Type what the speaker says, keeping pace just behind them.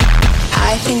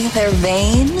I think they're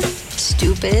vain,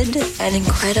 stupid, and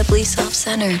incredibly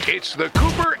self-centered. It's the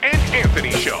Cooper and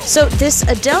Anthony Show. So this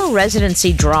Adele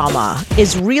residency drama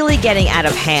is really getting out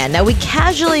of hand. Now, we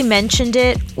casually mentioned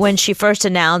it when she first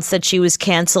announced that she was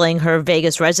canceling her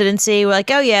Vegas residency. We're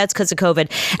like, oh yeah, it's because of COVID.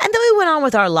 And then we went on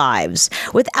with our lives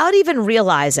without even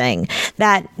realizing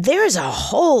that there's a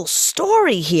whole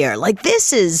story here. Like,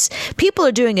 people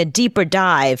are doing a deeper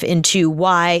dive into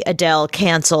why Adele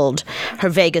canceled her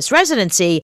Vegas residency.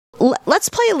 Let's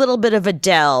play a little bit of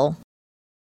Adele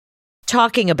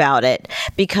talking about it,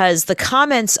 because the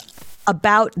comments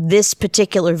about this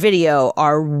particular video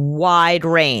are wide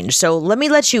range. So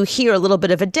let you hear a little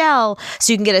bit of Adele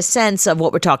so you can get a sense of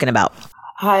what we're talking about.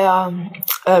 Hi,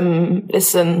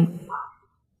 listen,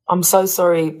 I'm so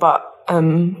sorry, but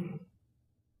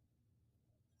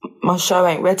my show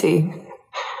ain't ready.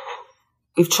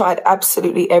 We've tried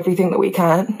absolutely everything that we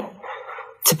can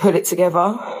to put it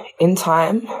together in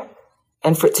time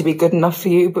and for it to be good enough for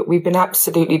you, but we've been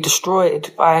absolutely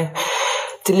destroyed by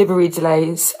delivery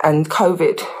delays and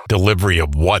COVID. Delivery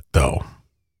of what, though?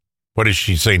 What is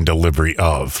she saying delivery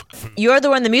of? You're the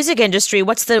one in the music industry.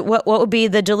 What would be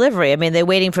the delivery? I mean, they're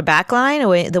waiting for backline?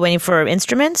 Are they waiting for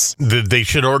instruments? They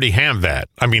should already have that.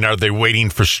 I mean, are they waiting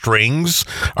for strings?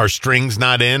 Are strings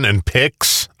not in and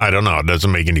picks? I don't know. It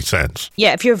doesn't make any sense.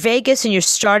 Yeah, if you're Vegas and you're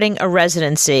starting a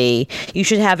residency, you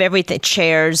should have everything,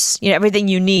 chairs, everything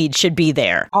you need should be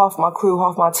there. Half my crew,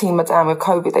 half my team are down with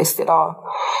COVID. They still are.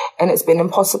 And it's been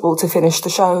impossible to finish the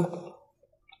show.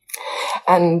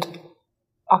 And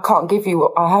I can't give you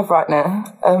what I have right now.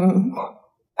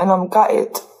 And I'm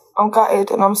gutted.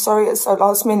 And I'm sorry it's so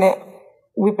last minute.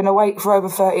 We've been awake for over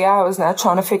 30 hours now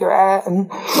trying to figure it out. And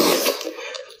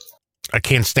I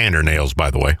can't stand her nails,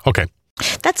 by the way. Okay.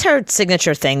 That's her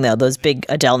signature thing, though, those big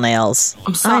Adele nails.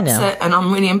 I'm so upset and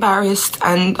I'm really embarrassed.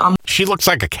 And she looks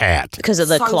like a cat. Because of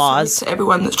the claws. Sorry to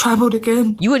everyone that's traveled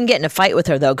again. You wouldn't get in a fight with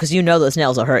her, though, because you know those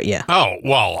nails will hurt you. Oh,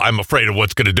 well, I'm afraid of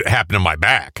what's going to happen to my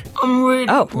back. I'm really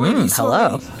sorry.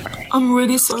 Hello. I'm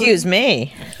really sorry. Excuse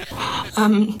me.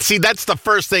 See, that's the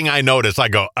first thing I notice. I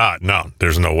go, no,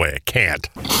 there's no way. It can't.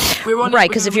 Right,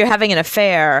 because if you're having an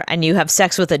affair and you have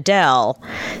sex with Adele,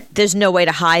 there's no way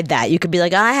to hide that. You could be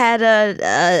like, I had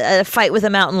a fight with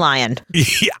a mountain lion.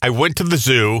 Yeah, I went to the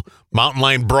zoo, mountain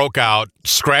lion broke out,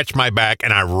 scratched my back,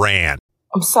 and I ran.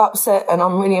 I'm so upset and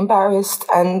I'm really embarrassed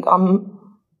and I'm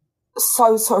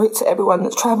so sorry to everyone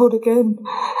that's travelled again.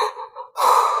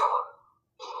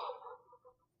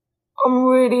 I'm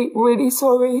really, really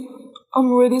sorry.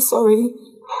 I'm really sorry.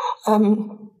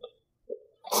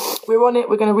 We're on it.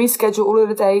 We're going to reschedule all of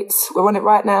the dates. We're on it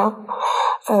right now.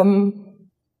 And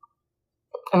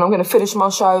I'm going to finish my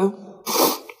show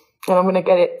and I'm going to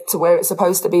get it to where it's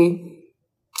supposed to be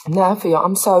now for you.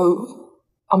 I'm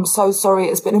so sorry.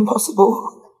 It's been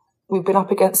impossible. We've been up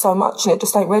against so much and it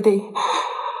just ain't ready.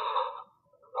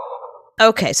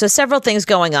 Okay, so several things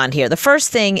going on here. The first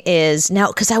thing is, now,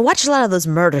 because I watch a lot of those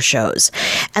murder shows,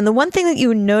 and the one thing that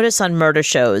you notice on murder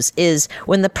shows is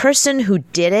when the person who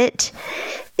did it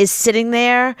is sitting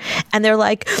there and they're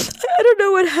like, I don't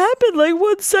know what happened. Like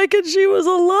 1 second she was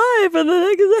alive and the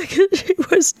next second she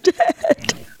was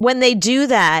dead. When they do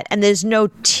that and there's no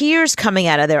tears coming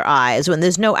out of their eyes, when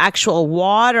there's no actual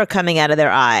water coming out of their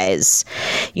eyes,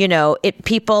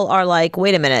 people are like,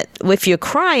 wait a minute, if you're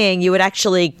crying, you would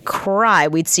actually cry.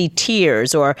 We'd see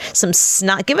tears or some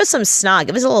snot. Give us some snot.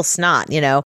 Give us a little snot,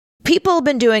 People have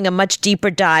been doing a much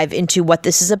deeper dive into what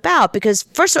this is about because,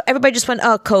 first of all, everybody just went,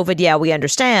 oh, COVID, yeah, we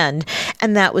understand.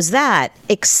 And that was that.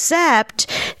 Except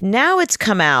now it's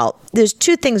come out. There's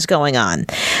two things going on.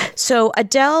 So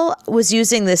Adele was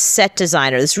using this set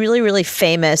designer, this really, really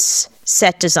famous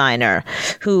set designer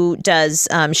who does,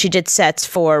 she did sets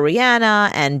for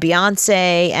Rihanna and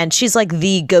Beyonce, and she's like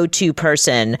the go-to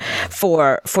person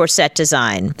for set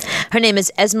design. Her name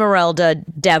is Esmeralda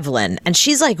Devlin, and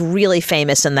she's like really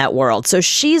famous in that world. So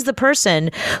she's the person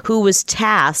who was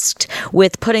tasked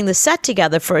with putting the set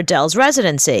together for Adele's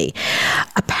residency.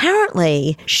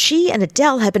 Apparently, she and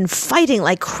Adele have been fighting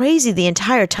like crazy the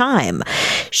entire time.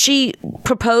 She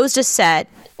proposed a set.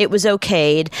 It was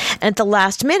okayed. And at the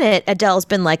last minute, Adele's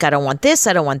been like, I don't want this.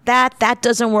 I don't want that. That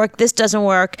doesn't work. This doesn't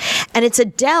work. And it's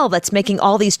Adele that's making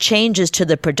all these changes to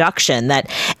the production, that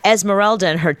Esmeralda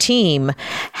and her team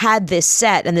had this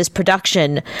set and this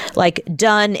production like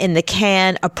done in the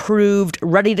can, approved,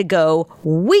 ready to go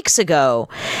weeks ago.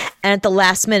 And at the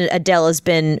last minute, Adele has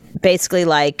been basically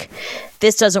like,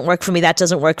 this doesn't work for me. That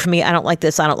doesn't work for me. I don't like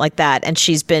this. I don't like that. And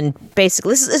she's been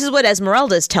basically, this is what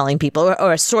Esmeralda is telling people,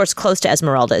 or a source close to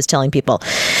Esmeralda is telling people,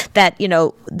 that,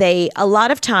 a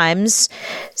lot of times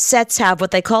sets have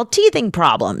what they call teething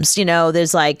problems.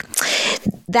 There's like,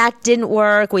 that didn't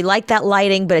work. We like that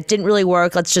lighting, but it didn't really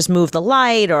work. Let's just move the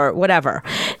light or whatever.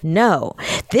 No,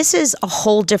 this is a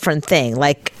whole different thing.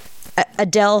 Like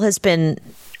Adele has been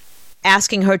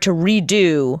asking her to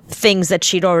redo things that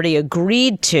she'd already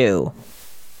agreed to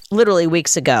literally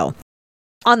weeks ago.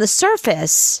 On the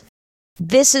surface,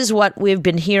 this is what we've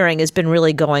been hearing has been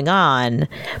really going on.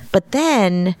 But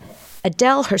then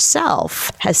Adele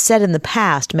herself has said in the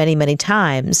past many, many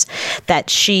times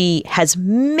that she has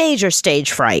major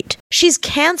stage fright. She's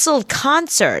canceled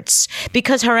concerts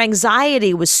because her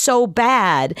anxiety was so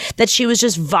bad that she was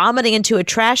just vomiting into a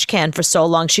trash can for so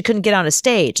long she couldn't get on a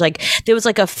stage. Like there was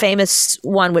like a famous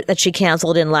one that she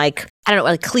canceled in like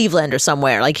Cleveland or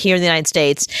somewhere, like here in the United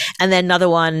States, and then another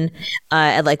one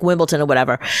at like Wimbledon or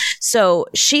whatever. So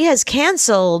she has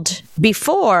canceled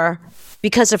before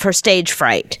because of her stage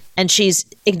fright, and she's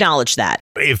acknowledged that.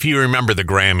 If you remember the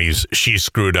Grammys, she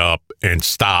screwed up and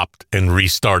stopped and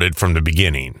restarted from the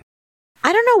beginning.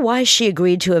 I don't know why she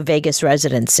agreed to a Vegas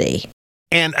residency.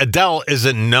 And Adele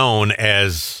isn't known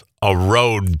as a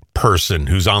road person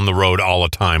who's on the road all the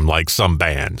time like some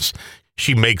bands.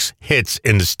 She makes hits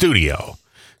in the studio.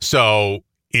 So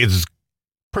it's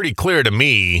pretty clear to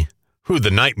me who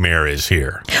the nightmare is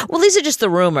here. Well, these are just the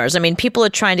rumors. I mean, people are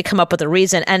trying to come up with a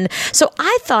reason. And so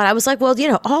I was like, well,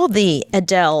 all the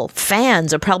Adele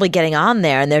fans are probably getting on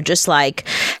there and they're just like,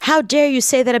 how dare you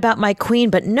say that about my queen?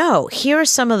 But no, here are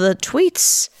some of the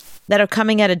tweets that are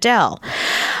coming at Adele.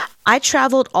 I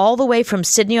traveled all the way from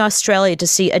Sydney, Australia to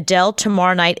see Adele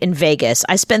tomorrow night in Vegas.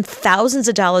 I spent thousands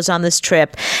of dollars on this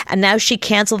trip, and now she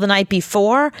canceled the night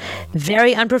before?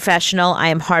 Very unprofessional. I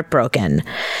am heartbroken.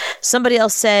 Somebody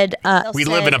else said... we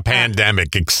live in a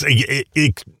pandemic.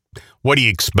 What do you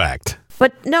expect?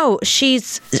 But no,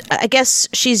 I guess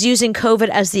she's using COVID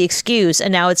as the excuse,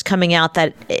 and now it's coming out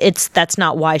that that's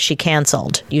not why she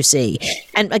canceled, you see.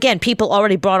 And again, people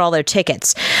already bought all their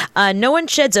tickets. No one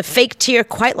sheds a fake tear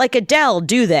quite like Adele,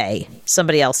 do they?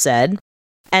 Somebody else said.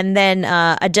 And then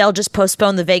Adele just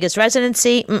postponed the Vegas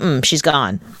residency. She's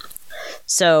gone.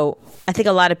 So I think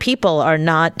a lot of people are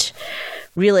not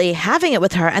really having it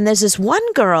with her. And there's this one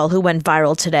girl who went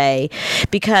viral today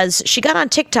because she got on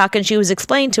TikTok and she was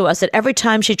explaining to us that every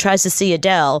time she tries to see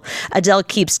Adele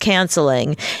keeps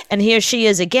canceling. And here she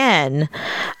is again.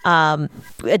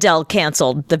 Adele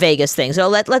canceled the Vegas thing. So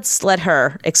let's let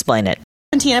her explain it.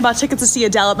 I bought tickets to see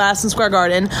Adele at Madison Square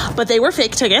Garden, but they were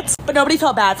fake tickets. But nobody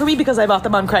felt bad for me because I bought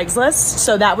them on Craigslist,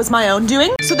 so that was my own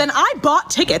doing. So then I bought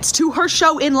tickets to her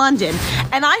show in London,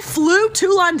 and I flew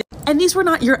to London. And these were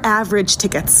not your average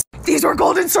tickets. These were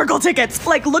Golden Circle tickets.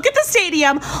 Like, look at the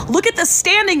stadium, look at the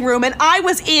standing room, and I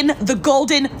was in the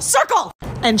Golden Circle.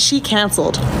 And she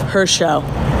canceled her show.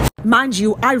 Mind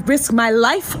you, I risked my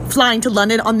life flying to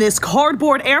London on this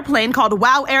cardboard airplane called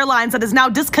WOW Airlines that is now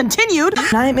discontinued.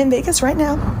 And I am in Vegas right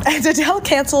now. And Adele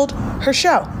canceled her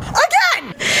show.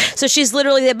 Again! So she's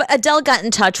literally, Adele got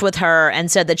in touch with her and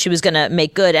said that she was going to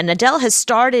make good. And Adele has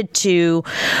started to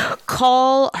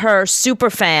call her super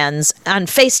fans on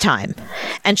FaceTime.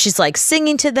 And she's like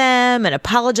singing to them and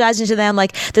apologizing to them.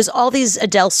 Like there's all these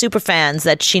Adele super fans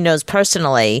that she knows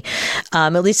personally,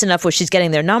 at least enough where she's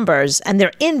getting their numbers. And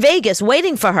they're in Vegas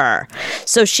waiting for her.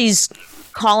 So she's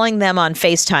calling them on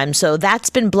FaceTime. So that's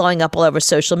been blowing up all over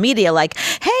social media. Like,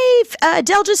 hey,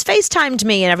 Adele just FaceTimed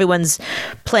me. And everyone's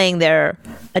playing their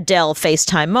Adele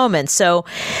FaceTime moments. So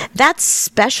that's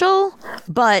special.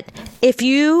 But if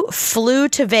you flew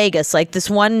to Vegas, like this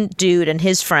one dude and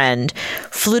his friend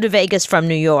flew to Vegas from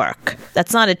New York,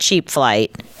 that's not a cheap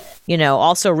flight.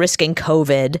 Also risking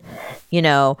COVID,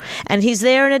 and he's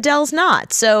there and Adele's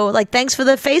not. So like, thanks for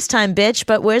the FaceTime, bitch.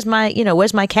 But where's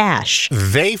my cash?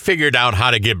 They figured out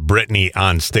how to get Britney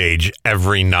on stage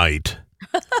every night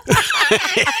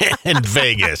in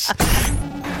Vegas.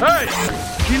 Hey,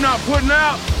 she not putting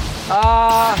out?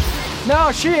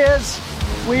 No, she is.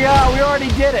 We already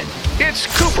did it. It's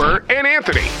Cooper and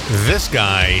Anthony. This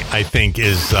guy, I think,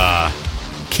 is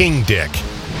King Dick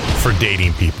for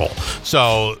dating people.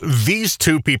 So these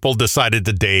two people decided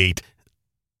to date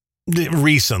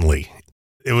recently.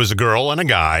 It was a girl and a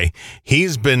guy.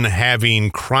 He's been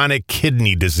having chronic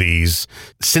kidney disease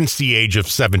since the age of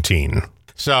 17.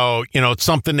 So, it's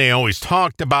something they always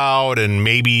talked about, and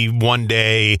maybe one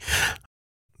day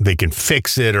they can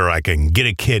fix it, or I can get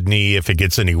a kidney if it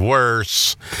gets any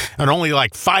worse. And only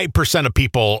like 5% of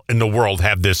people in the world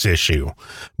have this issue.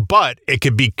 But it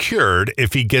could be cured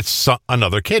if he gets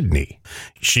another kidney.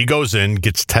 She goes in,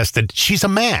 gets tested. She's a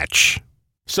match.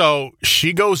 So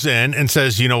she goes in and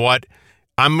says, you know what?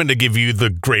 I'm going to give you the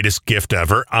greatest gift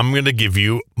ever. I'm going to give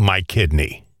you my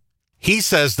kidney. He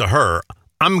says to her,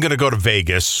 I'm going to go to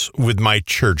Vegas with my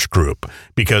church group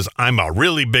because I'm a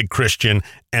really big Christian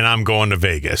and I'm going to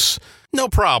Vegas. No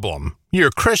problem. You're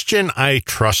a Christian. I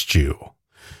trust you.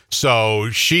 So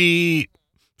she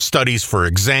studies for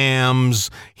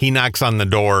exams. He knocks on the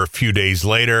door a few days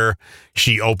later.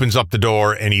 She opens up the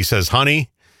door and he says, honey,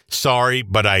 sorry,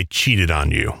 but I cheated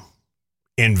on you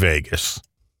in Vegas.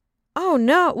 Oh,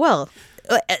 no. Well,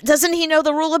 doesn't he know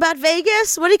the rule about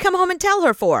Vegas? What did he come home and tell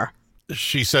her for?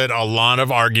 She said a lot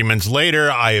of arguments later,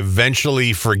 I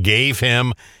eventually forgave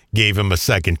him, gave him a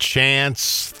second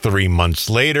chance. 3 months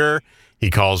later, he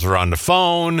calls her on the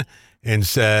phone and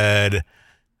said,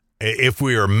 if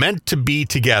we are meant to be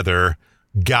together,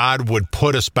 God would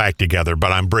put us back together,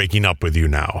 but I'm breaking up with you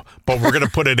now. But we're going to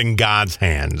put it in God's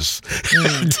hands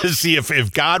to see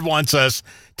if God wants us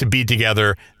to be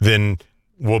together, then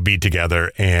we'll be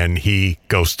together. And he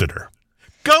ghosted her.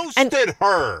 Ghosted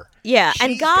her. Yeah.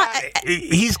 And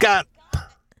he's got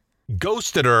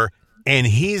ghosted her and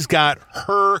he's got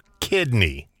her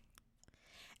kidney.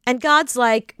 And God's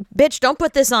like, bitch, don't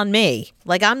put this on me.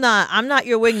 Like, I'm not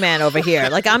your wingman over here.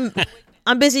 Like,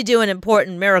 I'm busy doing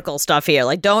important miracle stuff here.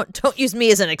 Like, don't use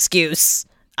me as an excuse.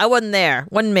 I wasn't there.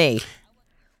 Wasn't me.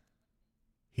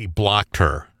 He blocked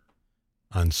her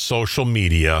on social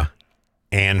media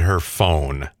and her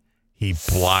phone. He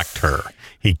blocked her.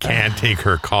 He can't take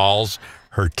her calls,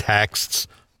 her texts,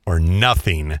 or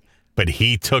nothing. But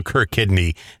he took her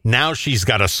kidney. Now she's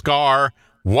got a scar,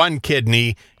 one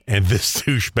kidney, and this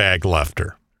douchebag left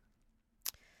her.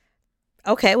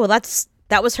 Okay, well,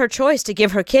 that was her choice to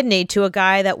give her kidney to a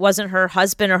guy that wasn't her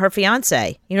husband or her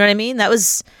fiance. You know what I mean? That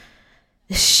was...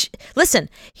 Listen,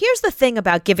 here's the thing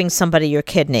about giving somebody your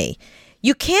kidney.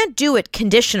 You can't do it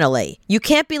conditionally. You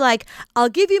can't be like, I'll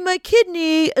give you my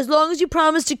kidney as long as you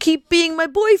promise to keep being my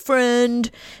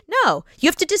boyfriend. No, you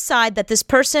have to decide that this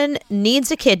person needs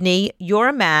a kidney, you're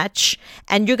a match,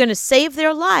 and you're going to save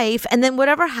their life, and then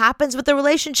whatever happens with the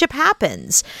relationship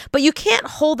happens. But you can't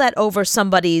hold that over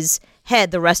somebody's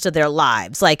head the rest of their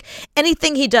lives. Like,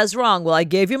 anything he does wrong, well, I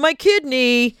gave you my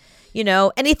kidney. You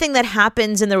know, anything that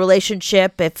happens in the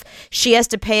relationship, if she has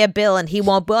to pay a bill and he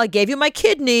won't, well, I gave you my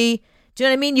kidney. Do you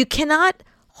know what I mean? You cannot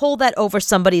hold that over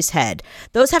somebody's head.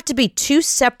 Those have to be two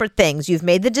separate things. You've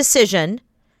made the decision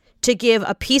to give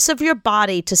a piece of your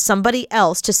body to somebody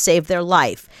else to save their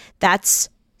life. That's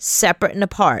separate and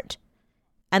apart.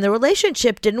 And the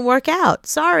relationship didn't work out.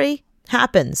 Sorry.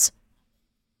 Happens.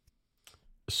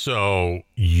 So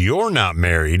you're not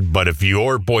married, but if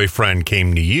your boyfriend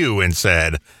came to you and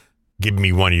said, give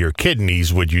me one of your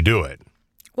kidneys, would you do it?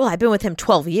 Well, I've been with him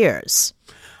 12 years.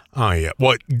 Oh, yeah.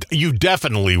 Well, you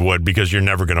definitely would because you're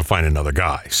never going to find another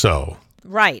guy. So.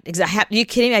 Right. Exactly. Are you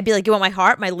kidding me? I'd be like, you want my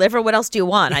heart, my liver? What else do you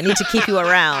want? I need to keep you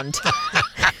around.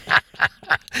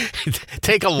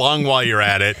 Take a lung while you're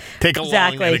at it. Take a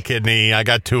lung and a kidney. I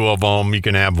got two of them. You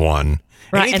can have one.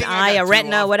 Right. An eye, a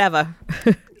retina, whatever.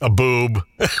 A boob.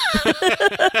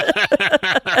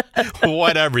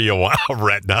 Whatever you want. A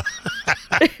retina.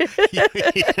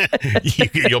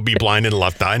 You'll be blind in the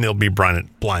left eye and he'll be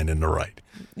blind in the right.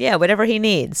 Yeah, whatever he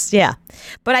needs. Yeah.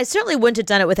 But I certainly wouldn't have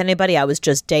done it with anybody I was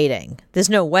just dating. There's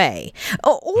no way.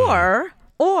 Or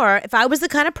if I was the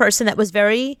kind of person that was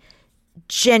very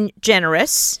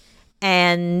generous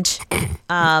and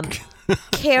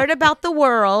cared about the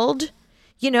world.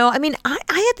 You know, I mean, I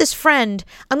had this friend,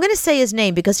 I'm going to say his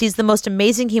name because he's the most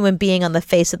amazing human being on the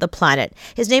face of the planet.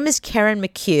 His name is Karen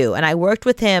McHugh, and I worked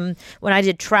with him when I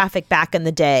did traffic back in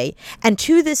the day. And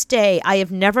to this day, I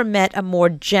have never met a more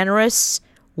generous,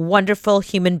 wonderful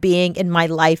human being in my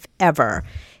life ever.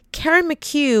 Karen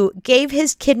McHugh gave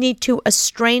his kidney to a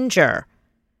stranger,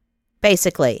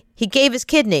 basically. He gave his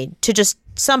kidney to just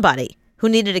somebody who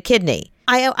needed a kidney.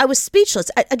 I was speechless.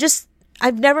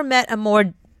 I've never met a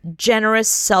more generous,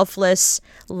 selfless,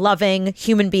 loving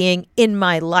human being in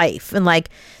my life. And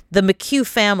like the McHugh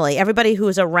family, everybody who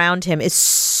is around him is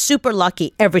super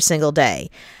lucky every single day.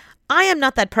 I am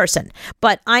not that person,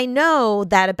 but I know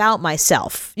that about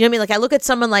myself. You know what I mean? Like I look at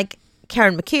someone like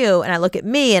Karen McHugh and I look at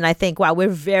me and I think, wow, we're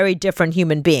very different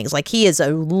human beings. Like he is a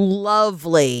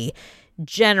lovely,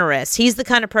 generous. He's the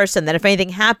kind of person that if anything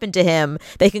happened to him,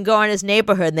 they can go in his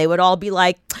neighborhood and they would all be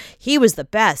like, he was the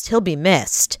best. He'll be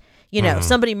missed. You know, if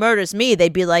somebody murders me,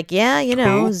 they'd be like, yeah, you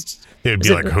know. They'd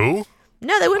be like, who?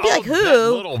 No, they wouldn't be like,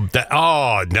 who?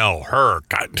 Oh, no, her.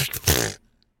 God.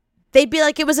 They'd be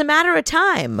like, it was a matter of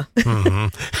time.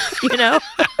 Mm-hmm. You know?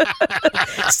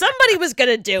 Somebody was going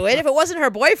to do it. If it wasn't her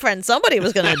boyfriend, somebody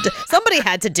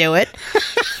had to do it.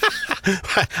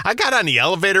 I got on the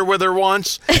elevator with her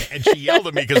once, and she yelled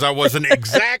at me because I wasn't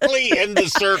exactly in the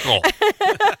circle.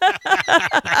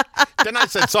 Then I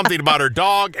said something about her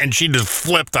dog, and she just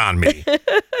flipped on me.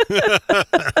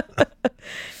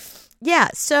 Yeah,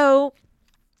 so,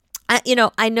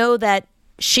 I know that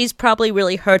she's probably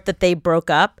really hurt that they broke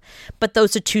up, but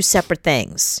those are two separate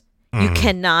things. You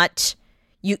cannot...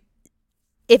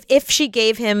 If she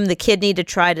gave him the kidney to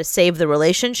try to save the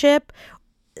relationship,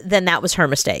 then that was her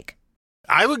mistake.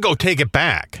 I would go take it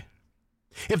back.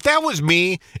 If that was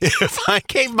me, if I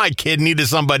gave my kidney to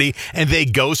somebody and they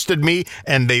ghosted me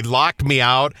and they locked me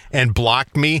out and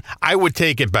blocked me, I would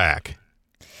take it back.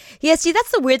 Yeah, see,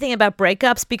 that's the weird thing about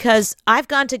breakups, because I've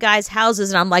gone to guys'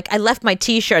 houses and I'm like, I left my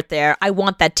T-shirt there. I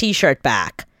want that T-shirt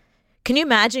back. Can you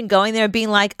imagine going there and being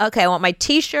like, okay, I want my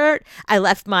T-shirt, I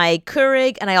left my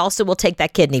Keurig, and I also will take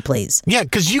that kidney, please? Yeah,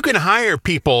 because you can hire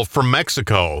people from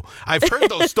Mexico. I've heard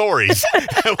those stories.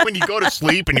 When you go to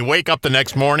sleep and you wake up the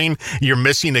next morning, you're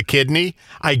missing a kidney.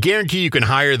 I guarantee you can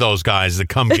hire those guys to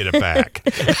come get it back.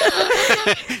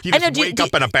 You just wake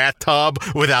up in a bathtub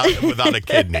without a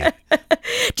kidney.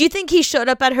 Do you think he showed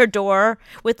up at her door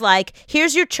with like,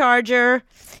 here's your charger,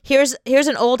 here's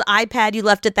an old iPad you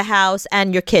left at the house,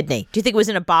 and your kidney? Do you think it was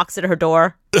in a box at her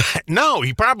door? No,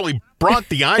 he probably brought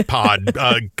the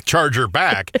iPod charger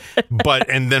back,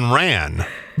 and then ran.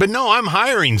 But no, I'm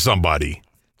hiring somebody.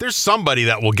 There's somebody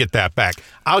that will get that back.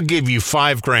 I'll give you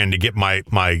 $5,000 to get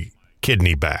my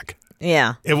kidney back.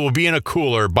 Yeah. It will be in a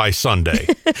cooler by Sunday.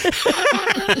 All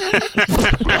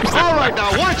right,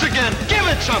 now, once again, give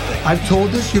it something. I've told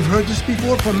this. You've heard this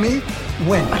before from me.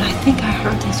 When? But I think I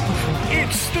heard this before.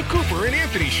 It's the Cooper and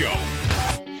Anthony Show.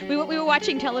 We were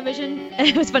watching television.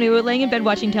 It was funny. We were laying in bed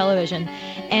watching television,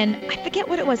 and I forget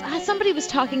what it was. Somebody was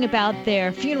talking about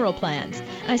their funeral plans,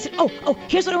 and I said, "Oh,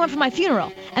 here's what I want for my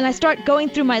funeral." And I start going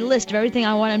through my list of everything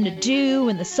I want him to do,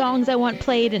 and the songs I want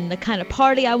played, and the kind of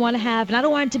party I want to have. And I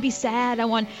don't want it to be sad. I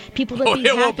want people to be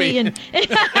happy. And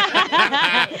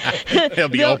it'll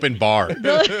be open bar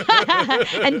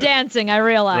and dancing. I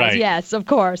realize, right. Yes, of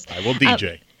course. I will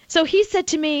DJ. So he said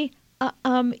to me,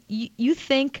 "You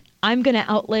think I'm going to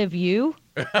outlive you?"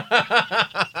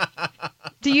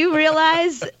 Do you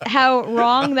realize how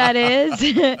wrong that is?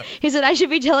 He said, "I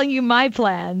should be telling you my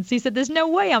plans." He said, "There's no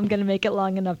way I'm going to make it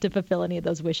long enough to fulfill any of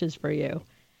those wishes for you."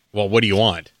 Well, what do you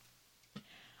want?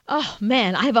 Oh,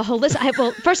 man, I have a whole list.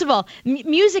 Well, first of all,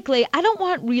 musically, I don't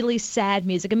want really sad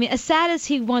music. I mean, as sad as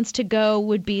he wants to go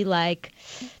would be like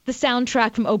the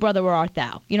soundtrack from Oh Brother, Where Art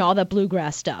Thou? You know, all that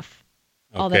bluegrass stuff.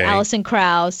 All that Alison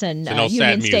Krauss and so no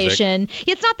Union Station.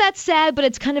 Yeah, it's not that sad, but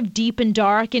it's kind of deep and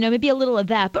dark, maybe a little of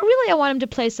that. But really, I want him to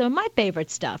play some of my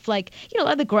favorite stuff, like, a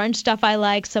lot of the grunge stuff I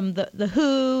like, some of the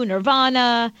Who,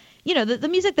 Nirvana, the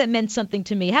music that meant something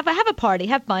to me. Have a party,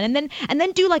 have fun, and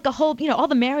then do like a whole, all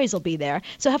the Marys will be there.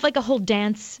 So have like a whole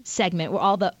dance segment where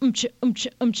all the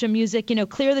umcha music,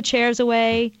 clear the chairs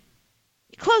away.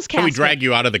 Close casket. Can we drag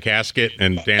you out of the casket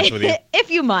and dance with you? If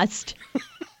you must.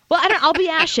 Well, I'll be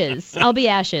ashes. I'll be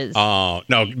ashes. Oh,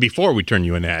 no, before we turn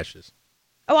you into ashes.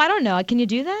 Oh, I don't know. Can you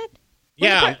do that?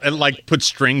 Yeah, and like put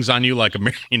strings on you like a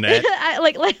marionette.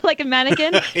 like a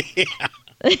mannequin? Yeah.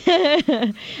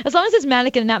 As long as it's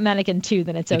mannequin and not mannequin 2,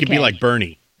 then it's okay. You could be like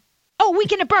Bernie. Oh,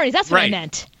 Weekend at Bernie's. That's what right. I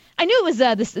meant. I knew it was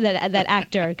that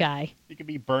actor guy. You could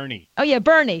be Bernie. Oh, yeah,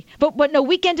 Bernie. But no,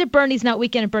 Weekend at Bernie's, not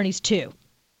Weekend at Bernie's 2.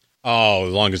 Oh,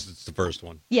 as long as it's the first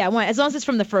one. Yeah, as long as it's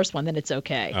from the first one, then it's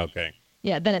okay. Okay.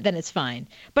 Yeah, then it's fine.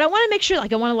 But I want to make sure, I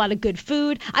want a lot of good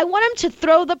food. I want him to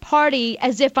throw the party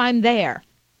as if I'm there,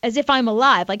 as if I'm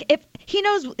alive. Like, if he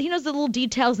knows the little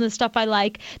details and the stuff I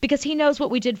like, because he knows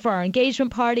what we did for our engagement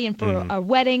party and for our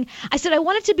wedding. I said I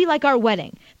want it to be like our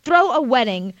wedding. Throw a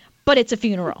wedding, but it's a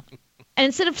funeral. And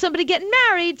instead of somebody getting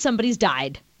married, somebody's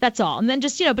died. That's all. And then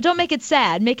just, but don't make it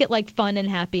sad. Make it like fun and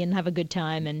happy and have a good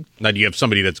time. And now, do you have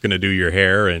somebody that's going to do your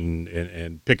hair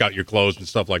and pick out your clothes and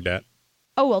stuff like that?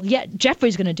 Oh, well, yeah,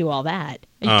 Jeffrey's going to do all that.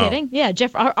 Are you kidding? Yeah,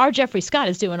 our Jeffrey Scott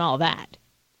is doing all that.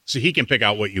 So he can pick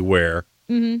out what you wear,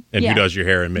 and who does your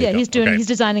hair and makeup. Yeah, he's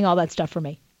designing all that stuff for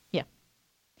me. Yeah.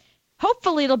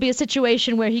 Hopefully it'll be a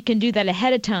situation where he can do that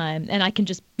ahead of time, and I can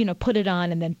just, put it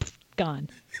on and then gone.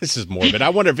 This is morbid. I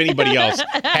wonder if anybody else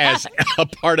has a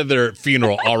part of their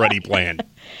funeral already planned.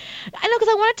 I know, because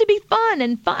I want it to be fun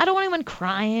and fun. I don't want anyone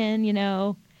crying, I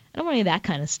don't want any of that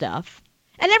kind of stuff.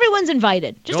 And everyone's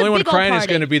invited. Just the only one crying party. is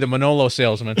going to be the Manolo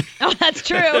salesman. Oh, that's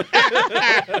true. My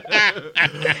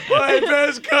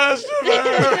best customer.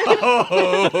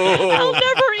 I'll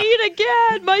never eat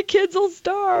again. My kids will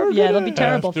starve. Yeah, it'll be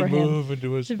terrible for him. Move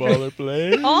into a smaller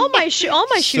place. All my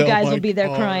shoe guys will be there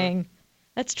crying.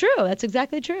 That's true. That's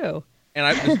exactly true.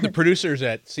 And the producers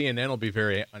at CNN will be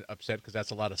very upset because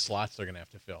that's a lot of slots they're going to have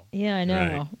to fill. Yeah, I know.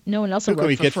 Right. No one else Who will can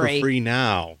we work get for free. for free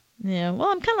now? Yeah, well,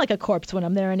 I'm kind of like a corpse when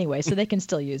I'm there anyway, so they can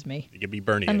still use me. You can be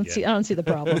Bernie I again. don't see the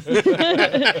problem.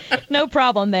 No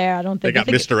problem there. I don't They think.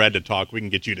 got Mr. Ed to talk. We can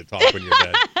get you to talk when you're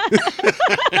dead.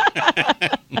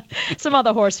 Some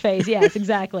other horse face. Yes,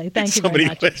 exactly. Thank you very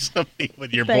much. Somebody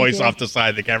with your Thank voice you. off the side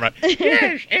of the camera.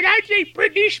 Yes, and I say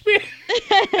Britney Spears.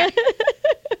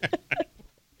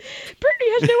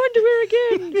 Brittany has no underwear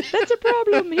again. That's a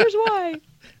problem. Here's why.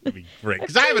 That'd be great.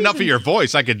 Because I have enough of your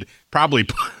voice. I could probably,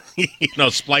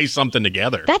 splice something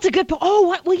together. That's a good point. Oh,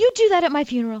 what, will you do that at my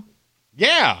funeral?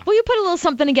 Yeah. Will you put a little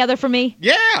something together for me?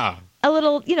 Yeah. A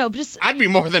little, just... I'd be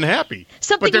more than happy.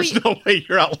 Something but there's no way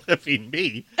you're outliving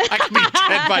me. I could be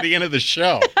dead by the end of the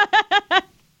show.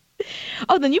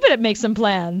 Oh, then you better make some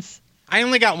plans. I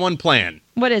only got one plan.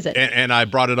 What is it? And I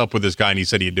brought it up with this guy, and he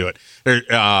said he'd do it.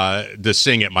 To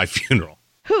sing at my funeral.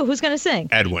 Who's going to sing?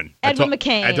 Edwin. Edwin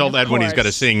McCain. I told of Edwin he's got to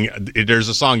course. sing. There's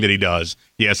a song that he does.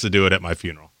 He has to do it at my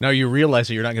funeral. Now you realize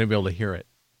that you're not going to be able to hear it.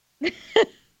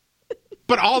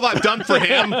 But all I've done for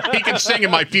him, he can sing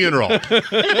at my funeral.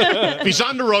 If he's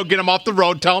on the road, get him off the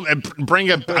road, tell him, and bring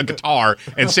a guitar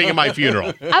and sing at my funeral.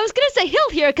 I was going to say he'll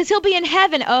hear it because he'll be in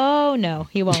heaven. Oh, no,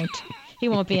 he won't. He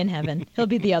won't be in heaven. He'll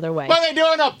be the other way. What are they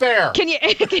doing up there? Can you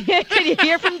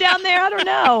hear from down there? I don't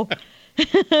know.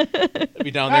 He'll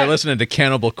be down there listening to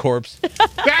Cannibal Corpse.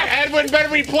 That Edwin better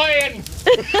be playing.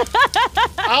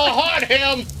 I'll haunt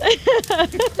him.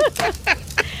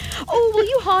 Oh, will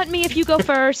you haunt me if you go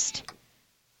first?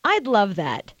 I'd love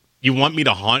that. You want me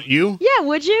to haunt you? Yeah,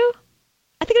 would you?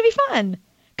 I think it'd be fun.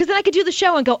 Because then I could do the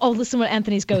show and go, oh, listen what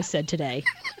Anthony's ghost said today.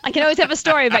 I can always have a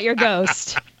story about your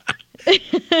ghost.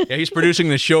 Yeah, he's producing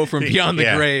the show from beyond the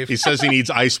Yeah, grave. He says he needs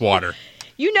ice water.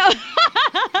 You know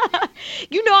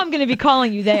I'm going to be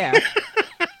calling you there.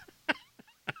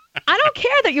 I don't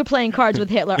care that you're playing cards with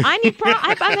Hitler. I'm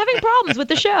having problems with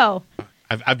the show.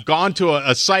 I've gone to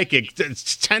a psychic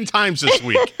 10 times this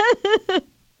week.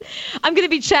 I'm going to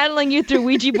be channeling you through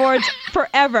Ouija boards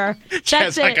forever.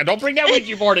 That's it. Don't bring that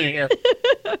Ouija board in here.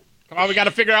 Come on, we got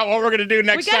to figure out what we're going to do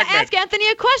next We got to segment. ask Anthony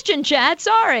a question, Chad.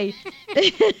 Sorry.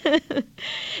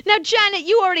 Now, Janet,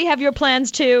 you already have your plans,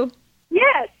 too.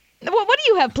 Yes. What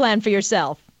do you have planned for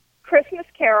yourself? Christmas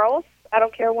carols. I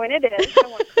don't care when it is. I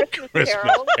want Christmas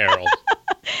carols.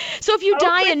 So if you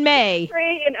die in May.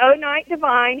 Tree and O Night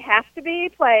Divine have to be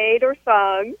played or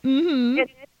sung. Mm-hmm. And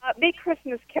upbeat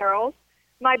Christmas carols.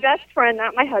 My best friend,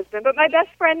 not my husband, but my best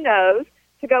friend knows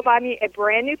to go buy me a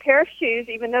brand new pair of shoes,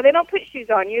 even though they don't put shoes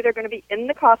on you. They're going to be in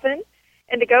the coffin.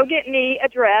 And to go get me a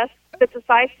dress that's a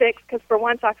size 6, because for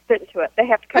once I fit into it. They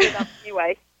have to cut it up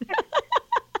anyway.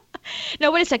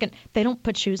 No, wait a second. They don't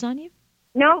put shoes on you?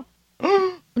 No.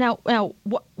 Now,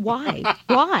 why?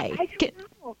 Why? I don't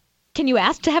know. Can you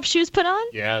ask to have shoes put on?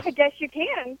 Yes. I guess you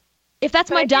can. If that's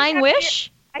But my I think dying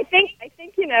wish? I think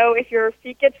if your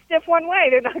feet get stiff one way,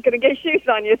 they're not going to get shoes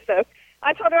on you. So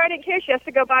I told her I didn't care. She has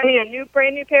to go buy me a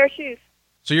brand new pair of shoes.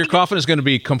 So your coffin is going to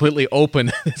be completely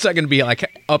open. It's not going to be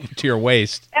like up to your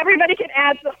waist. Everybody can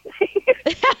add something.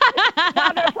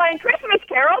 Now they're playing Christmas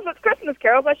carols. It's Christmas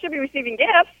carols. I should be receiving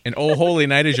gifts. And Oh Holy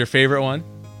Night is your favorite one?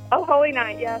 Oh, Holy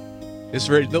Night, yes.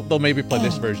 They'll maybe play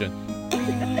this version.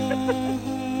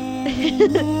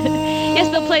 Yes,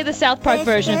 they'll play the South Park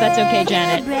version if that's okay,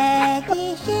 Janet.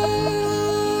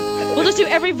 We'll just do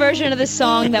every version of the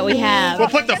song that we have. We'll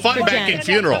put the fun for back Janet. in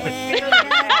funeral.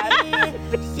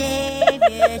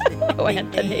 Oh,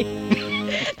 Anthony.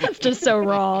 That's just so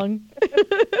wrong.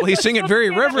 Well, he's singing it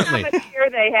very How reverently. much beer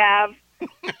they have.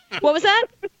 What was that?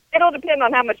 It'll depend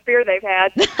on how much beer they've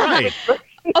had. Right.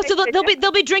 Oh, so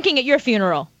they'll be drinking at your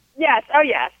funeral. Yes. Oh,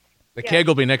 yes. The keg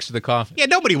will be next to the coffin. Yeah,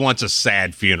 nobody wants a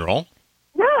sad funeral.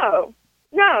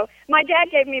 No. My dad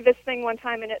gave me this thing one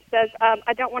time, and it says,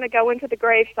 I don't want to go into the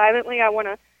grave silently. I want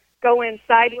to go in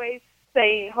sideways,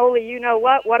 saying, holy you know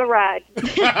what a ride.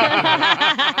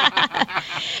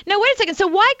 Now, wait a second. So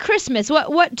why Christmas?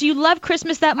 What do you love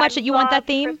Christmas that much that you want that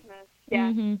theme? Christmas. Yeah,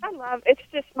 Mhm. I love. It's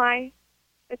just my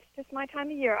time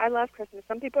of year. I love Christmas.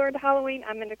 Some people are into Halloween.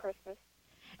 I'm into Christmas.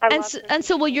 And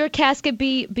so will your casket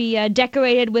be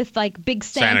decorated with like big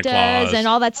Santa Santas Claus. and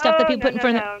all that stuff that people put in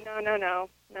front of?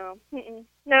 No. Mm-mm.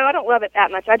 No, I don't love it that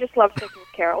much. I just love Christmas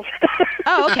carols.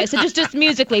 Oh, okay. So just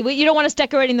musically, you don't want us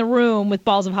decorating the room with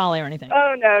balls of holly or anything.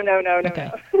 Oh no.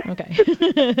 Okay. Okay.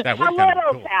 That A would kind of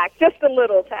little cool. tack, just a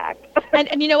little tack.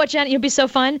 And you know what, Janet? It'd be so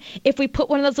fun if we put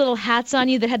one of those little hats on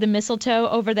you that had the mistletoe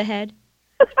over the head.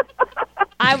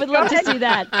 I would love to see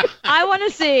that. I want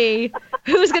to see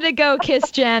Who's going to go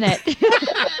kiss Janet?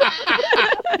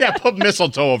 Yeah, put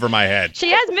mistletoe over my head.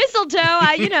 She has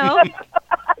mistletoe, you know.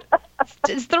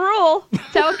 It's the rule.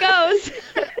 That's how it goes.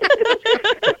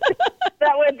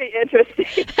 That would be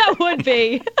interesting. That would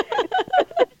be.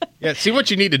 Yeah, see, what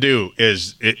you need to do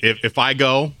is, if I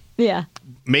go,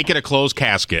 make it a closed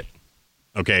casket.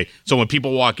 Okay, so when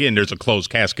people walk in, there's a closed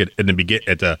casket at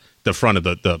the front of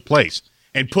the place,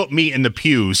 and put me in the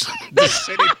pews. Just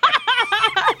sitting.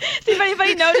 See if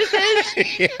anybody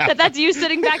notices that's you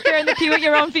sitting back there in the pew at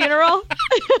your own funeral.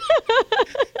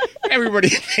 Everybody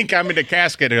think I'm in the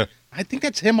casket. I think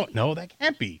that's him. No, that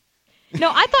can't be.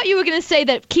 No, I thought you were going to say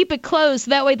that keep it closed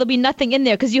so that way there'll be nothing in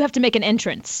there because you have to make an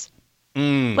entrance.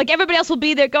 Like everybody else will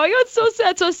be there going, oh,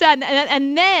 it's so sad.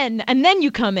 And then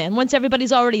you come in once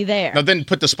everybody's already there. Now then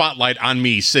put the spotlight on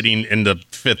me sitting in the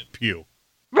fifth pew.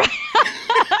 Right.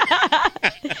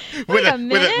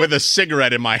 with a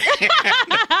cigarette in my hand.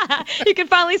 You can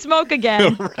finally smoke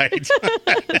again. Right.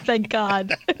 Thank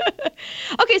God.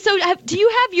 Okay, so do you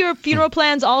have your funeral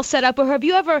plans all set up, or have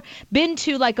you ever been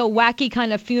to like a wacky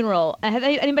kind of funeral? Have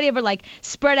anybody ever like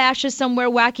spread ashes somewhere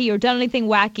wacky or done anything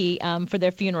wacky for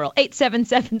their funeral?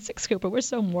 877-6 Cooper. We're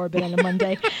so morbid on a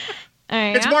Monday. All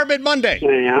right, it's Morbid Monday.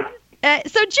 Yeah.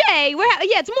 So Jay,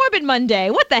 it's Morbid Monday.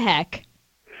 What the heck?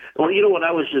 Well, you know what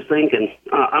I was just thinking?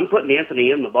 I'm putting Anthony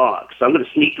in the box. I'm going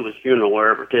to sneak to his funeral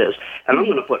wherever it is, and I'm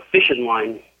going to put fishing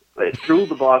line through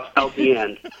the box out the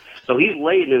end. So he's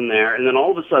laying in there, and then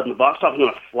all of a sudden the box top is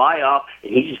going to fly off,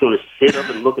 and he's just going to sit up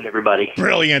and look at everybody.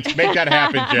 Brilliant. Make that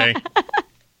happen,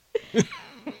 Jay.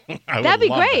 That'd be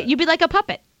great. That. You'd be like a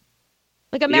puppet.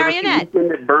 Like a marionette.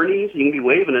 At Bernie's, you can be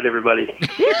waving at everybody.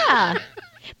 Yeah.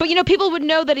 But, people would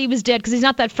know that he was dead because he's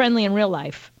not that friendly in real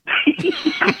life. You'd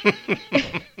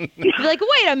be like,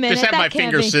 wait a minute. Just have my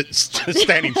fingers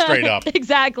standing straight up.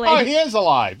 Exactly. Oh, he is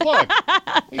alive. Look.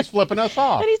 He's flipping us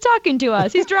off. And he's talking to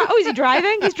us. Is he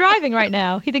driving? He's driving right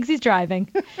now. He thinks he's driving.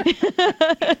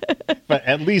 But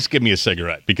at least give me a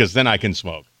cigarette because then I can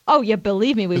smoke. Oh, yeah,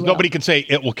 believe me, we will. Nobody can say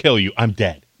it will kill you. I'm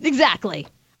dead. Exactly.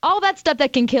 All that stuff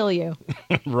that can kill you.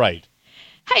 Right.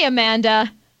 Hey,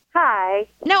 Amanda. Hi.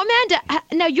 Now,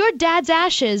 Amanda, your dad's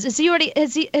ashes, has your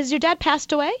dad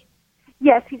passed away?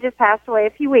 Yes, he just passed away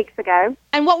a few weeks ago.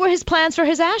 And what were his plans for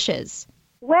his ashes?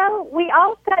 Well, we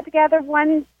all sat together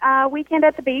one weekend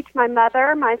at the beach, my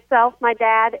mother, myself, my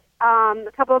dad,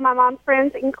 a couple of my mom's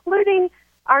friends, including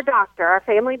our doctor, our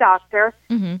family doctor.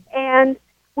 Mm-hmm. And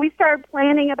we started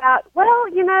planning about, we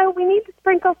need to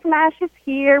sprinkle some ashes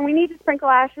here, we need to sprinkle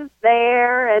ashes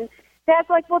there, and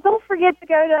Dad's like, well, don't forget to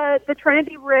go to the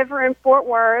Trinity River in Fort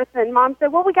Worth. And Mom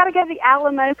said, well, we got to go to the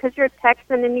Alamo because you're a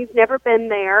Texan and you've never been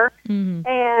there. Mm-hmm.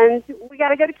 And we got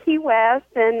to go to Key West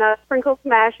and sprinkle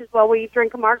some ashes while we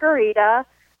drink a margarita.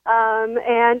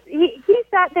 And he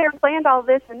sat there and planned all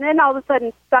this and then all of a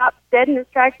sudden stopped dead in his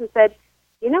tracks and said,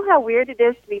 you know how weird it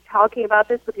is to be talking about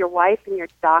this with your wife and your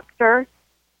doctor?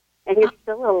 And you're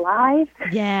still alive?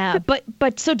 Yeah,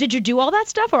 but so did you do all that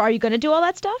stuff, or are you going to do all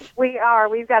that stuff? We are.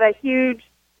 We've got a huge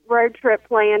road trip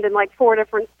planned in like 4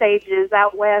 different stages,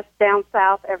 out west, down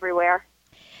south, everywhere.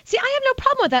 See, I have no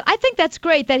problem with that. I think that's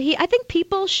great. I think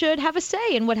people should have a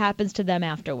say in what happens to them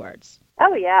afterwards.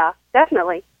 Oh, yeah,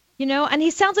 definitely. And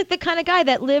he sounds like the kind of guy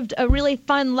that lived a really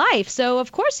fun life, so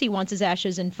of course he wants his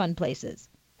ashes in fun places.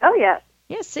 Oh, yes.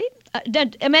 Yeah, see?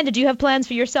 Amanda, do you have plans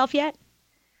for yourself yet?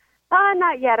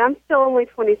 Not yet. I'm still only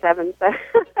 27, so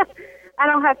I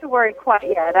don't have to worry quite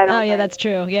yet. Yeah, that's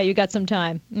true. Yeah, you got some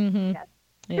time. Mm-hmm. Yes.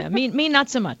 Yeah, me not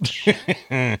so much.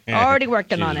 Already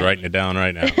working on it. She's writing it down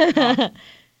right now.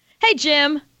 Hey,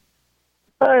 Jim.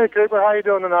 Hey, Cooper. How you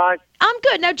doing tonight? I'm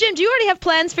good. Now, Jim, do you already have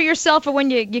plans for yourself for when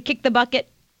you kick the bucket?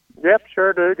 Yep,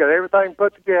 sure do. Got everything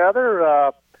put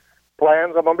together.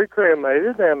 Plans, I'm going to be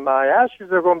cremated, and my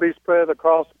ashes are going to be spread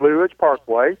across Blue Ridge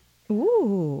Parkway.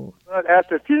 Ooh. But at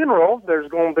the funeral, there's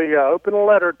going to be an open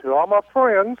letter to all my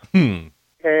friends.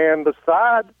 And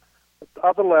beside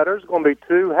of the letter is going to be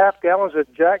 2 half-gallons of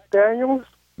Jack Daniels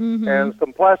and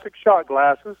some plastic shot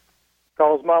glasses,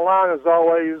 because my line is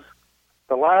always,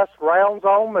 the last round's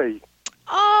on me.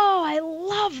 Oh, I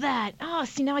love that. Oh,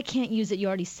 see, now I can't use it. You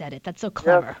already said it. That's so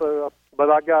clever. Yes, but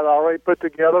I got it already put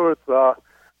together with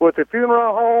the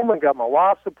funeral home and got my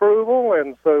wife's approval,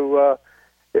 and so...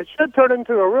 it should turn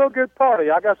into a real good party.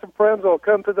 I got some friends that will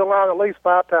come to the line at least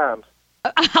 5 times.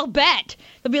 I'll bet.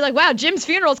 They'll be like, wow, Jim's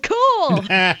funeral's cool.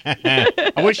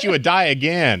 I wish you would die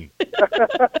again.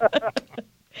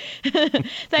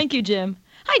 Thank you, Jim.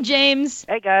 Hi, James.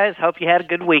 Hey, guys. Hope you had a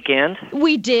good weekend.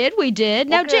 We did.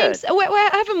 Now, good. James, I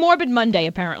have a morbid Monday,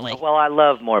 apparently. Well, I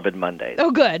love morbid Mondays.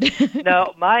 Oh, good.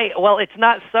 No, it's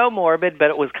not so morbid, but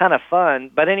it was kind of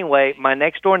fun. But anyway, my